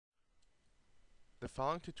The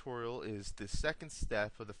following tutorial is the second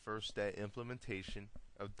step of the first day implementation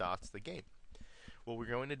of Dots the game. What we're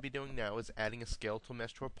going to be doing now is adding a skeletal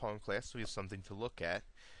mesh to our pawn class so we have something to look at.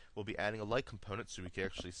 We'll be adding a light component so we can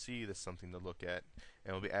actually see there's something to look at.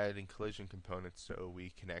 And we'll be adding collision components so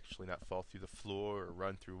we can actually not fall through the floor or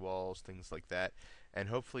run through walls, things like that. And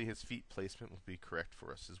hopefully his feet placement will be correct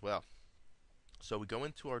for us as well. So we go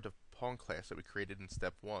into our pawn class that we created in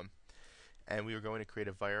step 1. And we are going to create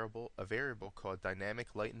a variable called dynamic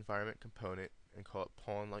light environment component and call it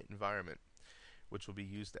pawn light environment, which will be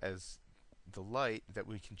used as the light that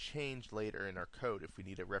we can change later in our code if we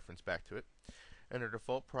need a reference back to it. And our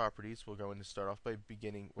default properties, we're going to start off by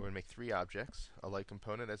we're going to make 3 objects: a light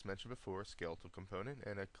component as mentioned before, a skeletal component,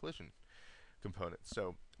 and a collision component.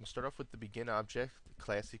 So we'll start off with the begin object,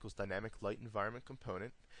 class equals dynamic light environment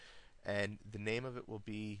component. And the name of it will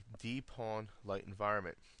be dpawn light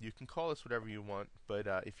environment. You can call this whatever you want, but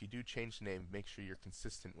if you do change the name, make sure you're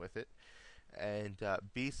consistent with it. And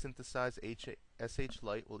b synthesize sh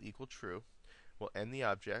light will equal true. We'll end the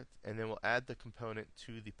object, and then we'll add the component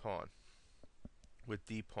to the pawn with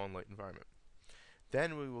dpawn light environment.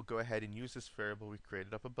 Then we will go ahead and use this variable we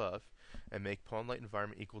created up above and make pawn light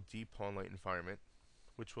environment equal dpawn light environment,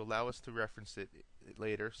 which will allow us to reference it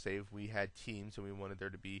later. Say if we had teams and we wanted there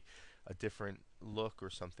to be a different look or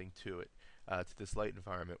something to it, to this light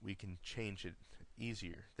environment, we can change it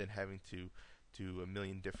easier than having to do a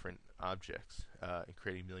million different objects and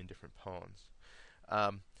creating a million different pawns.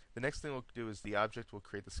 The next thing we'll do is the object will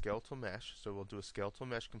create the skeletal mesh. So we'll do a skeletal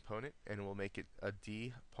mesh component and we'll make it a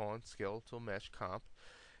dpawn skeletal mesh comp.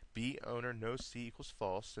 B owner no C equals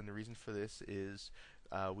false, and the reason for this is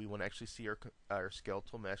we want to actually see our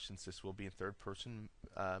skeletal mesh, since this will be in third person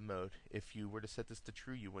mode. If you were to set this to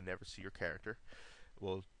true, you would never see your character.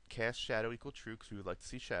 We'll cast shadow equal true because we would like to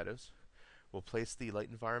see shadows. We'll place the light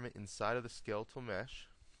environment inside of the skeletal mesh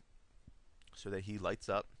so that he lights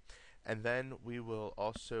up. And then we will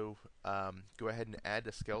also go ahead and add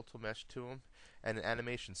a skeletal mesh to him and an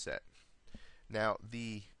animation set. Now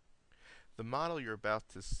the model you're about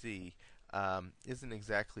to see isn't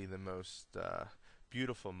exactly the most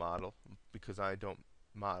beautiful model, because I don't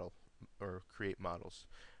model or create models,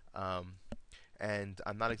 and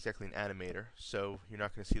I'm not exactly an animator, so you're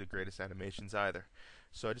not going to see the greatest animations either.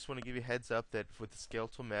 So I just want to give you a heads up that with the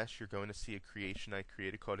skeletal mesh you're going to see a creation I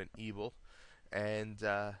created called an evil, and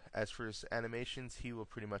as for his animations, he will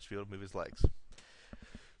pretty much be able to move his legs.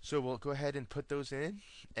 So we'll go ahead and put those in,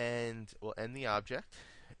 and we'll end the object,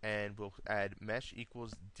 and we'll add mesh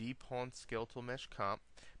equals dpawn skeletal mesh comp.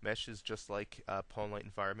 Mesh is just like pawn light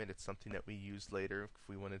environment. It's something that we use later if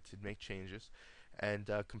we wanted to make changes. And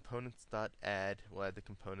components.add, we'll add the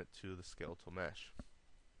component to the skeletal mesh.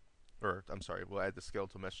 Or, I'm sorry, we'll add the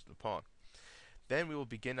skeletal mesh to the pawn. Then we will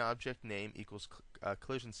begin object name equals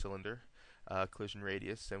collision cylinder, collision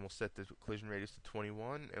radius, and we'll set the collision radius to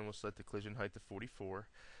 21, and we'll set the collision height to 44.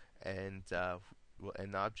 And we'll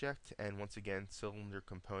end object, and once again, cylinder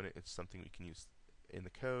component is something we can use in the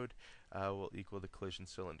code, will equal the collision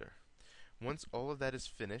cylinder. Once all of that is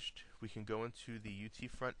finished, we can go into the UT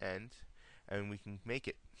front end and we can make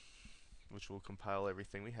it, which will compile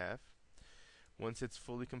everything we have. Once it's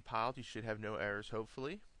fully compiled, you should have no errors,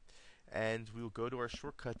 hopefully, and we will go to our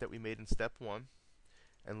shortcut that we made in step 1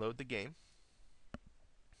 and load the game.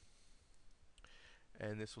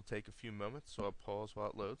 And this will take a few moments, so I'll pause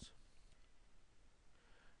while it loads.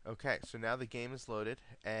 Okay, so now the game is loaded,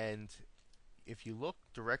 and if you look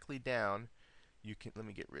directly down, you can, let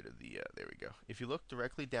me get rid of the, there we go. If you look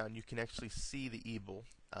directly down, you can actually see the evil,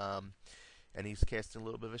 and he's casting a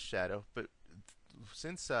little bit of a shadow. But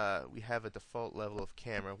since we have a default level of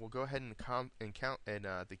camera, we'll go ahead and count in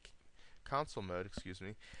the console mode, excuse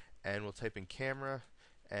me, and we'll type in camera,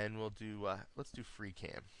 and we'll do, let's do free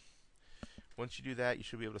cam. Once you do that, you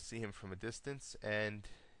should be able to see him from a distance, and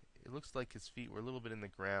it looks like his feet were a little bit in the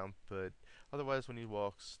ground, but otherwise when he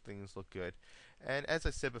walks, things look good. And as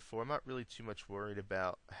I said before, I'm not really too much worried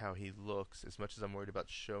about how he looks as much as I'm worried about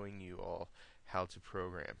showing you all how to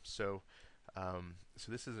program. So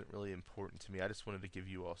this isn't really important to me. I just wanted to give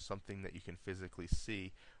you all something that you can physically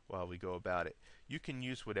see while we go about it. You can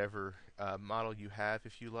use whatever model you have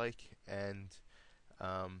if you like, and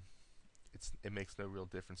it makes no real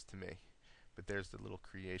difference to me. But there's the little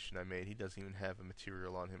creation I made. He doesn't even have a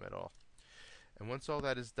material on him at all. And once all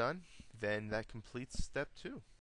that is done, then that completes step 2.